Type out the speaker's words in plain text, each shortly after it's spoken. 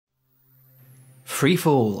free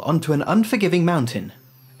fall onto an unforgiving mountain.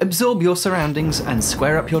 Absorb your surroundings and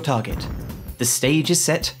square up your target. The stage is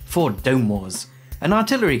set for Dome Wars, an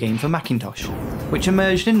artillery game for Macintosh, which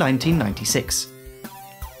emerged in 1996.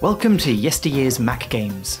 Welcome to yesteryear's Mac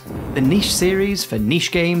games, the niche series for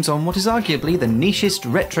niche games on what is arguably the nichest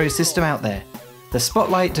retro system out there. The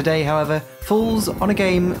spotlight today, however, falls on a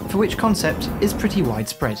game for which concept is pretty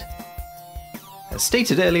widespread. As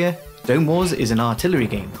stated earlier, Dome Wars is an artillery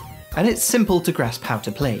game, and it's simple to grasp how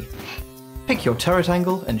to play. Pick your turret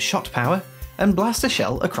angle and shot power, and blast a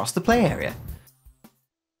shell across the play area.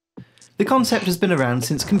 The concept has been around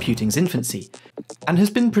since computing's infancy, and has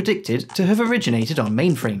been predicted to have originated on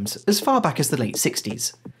mainframes as far back as the late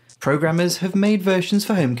 60s. Programmers have made versions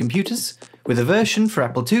for home computers, with a version for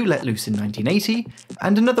Apple II let loose in 1980,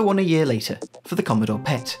 and another one a year later, for the Commodore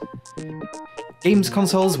PET. Games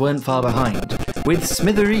consoles weren't far behind, with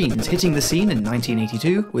Smithereens hitting the scene in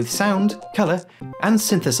 1982 with sound, colour, and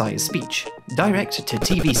synthesized speech, direct to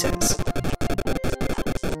TV sets.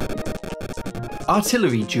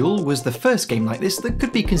 Artillary Duel was the first game like this that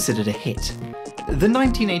could be considered a hit. The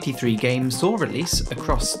 1983 game saw release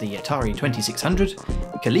across the Atari 2600,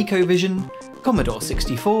 ColecoVision, Commodore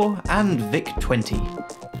 64, and VIC-20.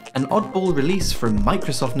 An oddball release from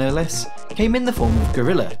Microsoft no less came in the form of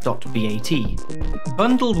Gorilla.bat.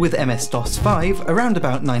 Bundled with MS-DOS 5 around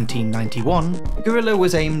about 1991, Gorilla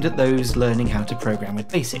was aimed at those learning how to program with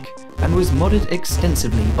BASIC, and was modded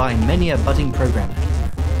extensively by many a budding programmer.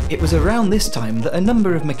 It was around this time that a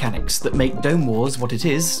number of mechanics that make Dome Wars what it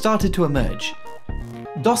is started to emerge.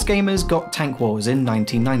 DOS gamers got Tank Wars in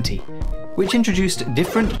 1990, which introduced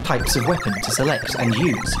different types of weapon to select and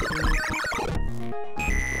use.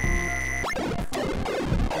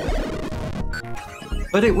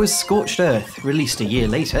 But it was Scorched Earth, released a year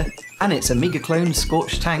later, and its Amiga clone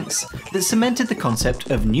Scorched Tanks, that cemented the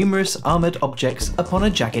concept of numerous armoured objects upon a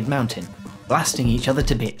jagged mountain, blasting each other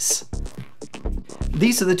to bits.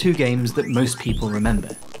 These are the two games that most people remember.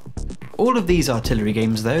 All of these artillery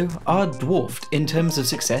games, though, are dwarfed in terms of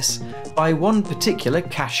success by one particular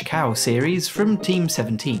cash cow series from Team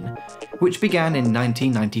 17, which began in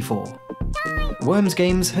 1994. Worms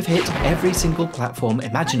games have hit every single platform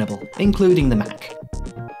imaginable, including the Mac.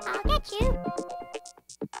 I'll get you.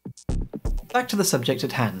 Back to the subject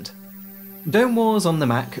at hand. Dome Wars on the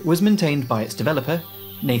Mac was maintained by its developer,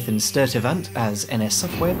 Nathan Sturtevant as NS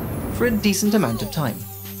Software, for a decent amount of time.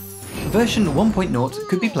 Version 1.0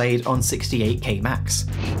 could be played on 68K Macs,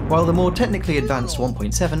 while the more technically advanced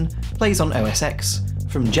 1.7 plays on OS X,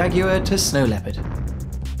 from Jaguar to Snow Leopard.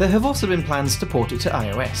 There have also been plans to port it to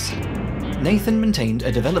iOS. Nathan maintained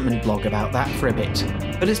a development blog about that for a bit,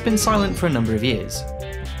 but it's been silent for a number of years.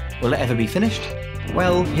 Will it ever be finished?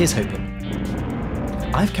 Well, here's hoping.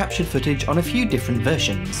 I've captured footage on a few different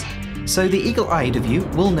versions, so the eagle-eyed of you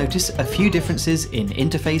will notice a few differences in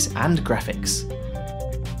interface and graphics.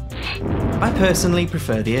 I personally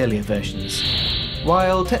prefer the earlier versions.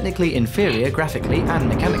 While technically inferior graphically and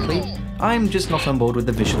mechanically, I'm just not on board with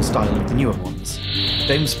the visual style of the newer ones.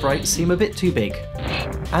 Dome sprites seem a bit too big,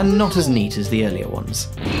 and not as neat as the earlier ones.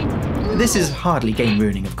 This is hardly game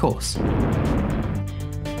ruining, of course.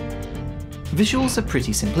 Visuals are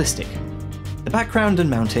pretty simplistic. The background and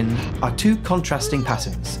mountain are two contrasting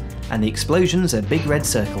patterns, and the explosions are big red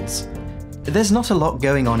circles. There's not a lot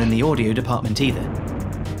going on in the audio department either.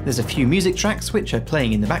 There's a few music tracks which are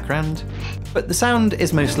playing in the background, but the sound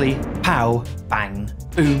is mostly pow, bang,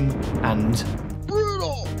 boom, and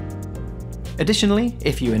brutal. Additionally,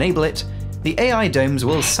 if you enable it, the AI domes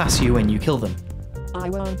will sass you when you kill them. I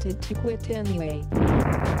wanted to quit anyway.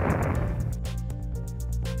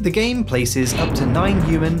 The game places up to 9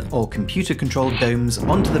 human or computer-controlled domes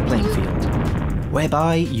onto the playing field,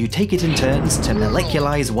 whereby you take it in turns to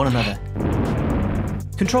molecularize one another.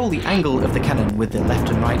 Control the angle of the cannon with the left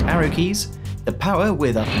and right arrow keys, the power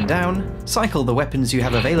with up and down, cycle the weapons you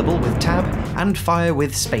have available with tab, and fire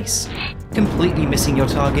with space. Completely missing your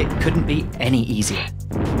target couldn't be any easier.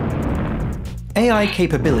 AI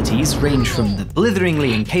capabilities range from the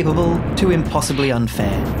blitheringly incapable to impossibly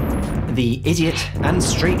unfair. The idiot and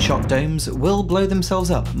straight shot domes will blow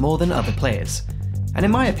themselves up more than other players, and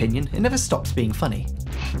in my opinion, it never stops being funny.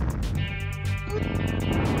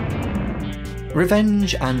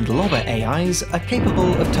 Revenge and Lobber AIs are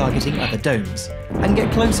capable of targeting other domes, and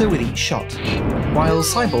get closer with each shot, while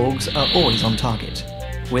cyborgs are always on target,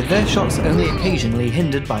 with their shots only occasionally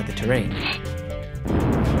hindered by the terrain.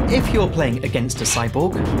 If you're playing against a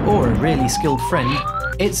cyborg, or a really skilled friend,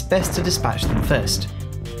 it's best to dispatch them first.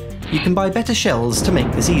 You can buy better shells to make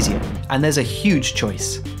this easier, and there's a huge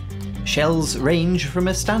choice. Shells range from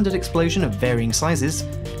a standard explosion of varying sizes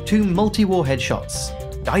to multi-warhead shots,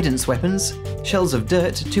 guidance weapons, shells of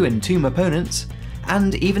dirt to entomb opponents,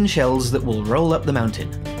 and even shells that will roll up the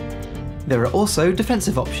mountain. There are also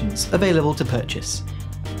defensive options available to purchase.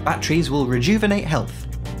 Batteries will rejuvenate health,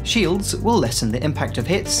 shields will lessen the impact of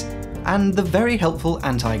hits, and the very helpful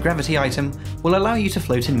anti-gravity item will allow you to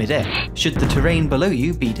float in midair should the terrain below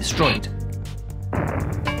you be destroyed.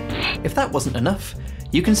 If that wasn't enough,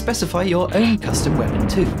 you can specify your own custom weapon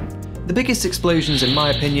too. The biggest explosions, in my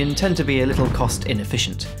opinion, tend to be a little cost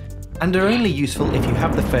inefficient, and are only useful if you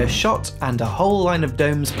have the first shot and a whole line of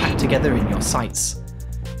domes packed together in your sights.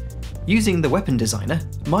 Using the weapon designer,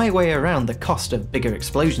 my way around the cost of bigger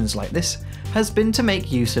explosions like this has been to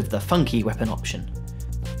make use of the funky weapon option.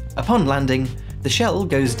 Upon landing, the shell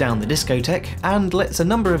goes down the discotheque and lets a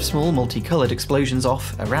number of small multicoloured explosions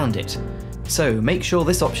off around it. So make sure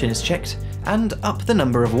this option is checked and up the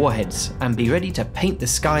number of warheads and be ready to paint the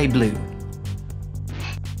sky blue.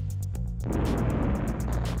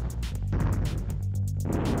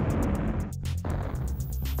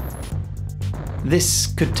 This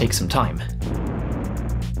could take some time.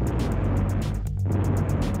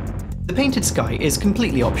 The painted sky is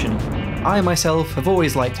completely optional. I myself have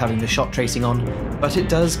always liked having the shot tracing on, but it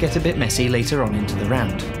does get a bit messy later on into the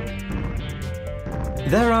round.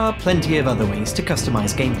 There are plenty of other ways to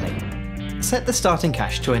customise gameplay. Set the starting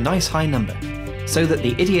cache to a nice high number, so that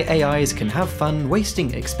the idiot AIs can have fun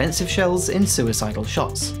wasting expensive shells in suicidal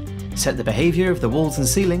shots. Set the behaviour of the walls and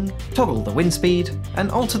ceiling, toggle the wind speed, and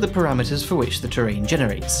alter the parameters for which the terrain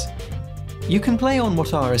generates. You can play on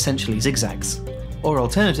what are essentially zigzags, or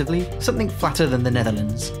alternatively, something flatter than the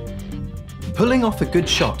Netherlands. Pulling off a good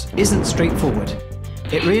shot isn't straightforward.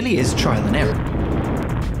 It really is trial and error.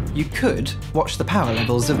 You could watch the power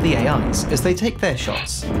levels of the AIs as they take their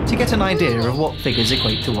shots to get an idea of what figures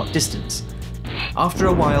equate to what distance. After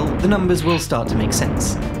a while, the numbers will start to make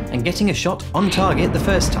sense, and getting a shot on target the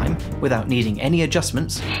first time without needing any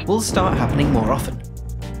adjustments will start happening more often.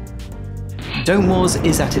 Dome Wars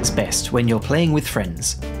is at its best when you're playing with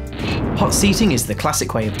friends. Hot seating is the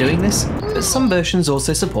classic way of doing this, but some versions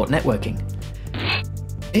also support networking.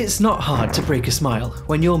 It's not hard to break a smile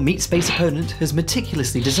when your meat space opponent has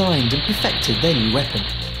meticulously designed and perfected their new weapon,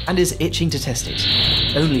 and is itching to test it,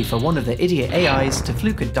 only for one of the idiot AIs to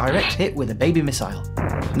fluke a direct hit with a baby missile,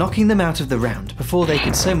 knocking them out of the round before they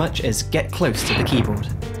could so much as get close to the keyboard.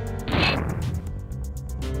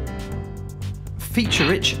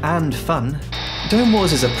 Feature-rich and fun, Dome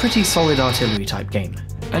Wars is a pretty solid artillery type game,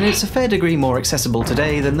 and it's a fair degree more accessible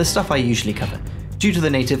today than the stuff I usually cover, due to the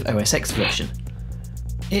native OS X version.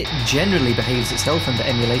 It generally behaves itself under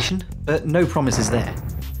emulation, but no promises there.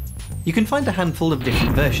 You can find a handful of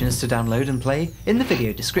different versions to download and play in the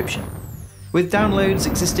video description, with downloads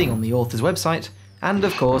existing on the author's website, and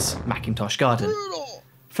of course, Macintosh Garden.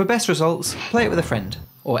 For best results, play it with a friend,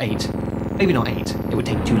 or 8. Maybe not 8, it would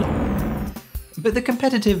take too long. But the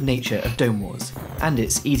competitive nature of Dome Wars, and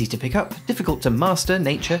its easy to pick up, difficult to master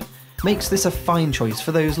nature, makes this a fine choice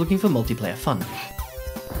for those looking for multiplayer fun.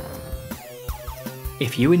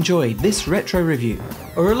 If you enjoyed this retro review,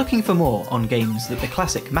 or are looking for more on games that the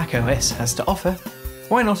classic macOS has to offer,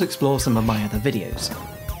 why not explore some of my other videos?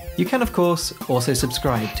 You can of course also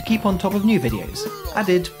subscribe to keep on top of new videos,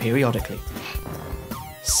 added periodically.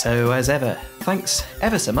 So as ever, thanks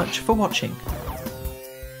ever so much for watching.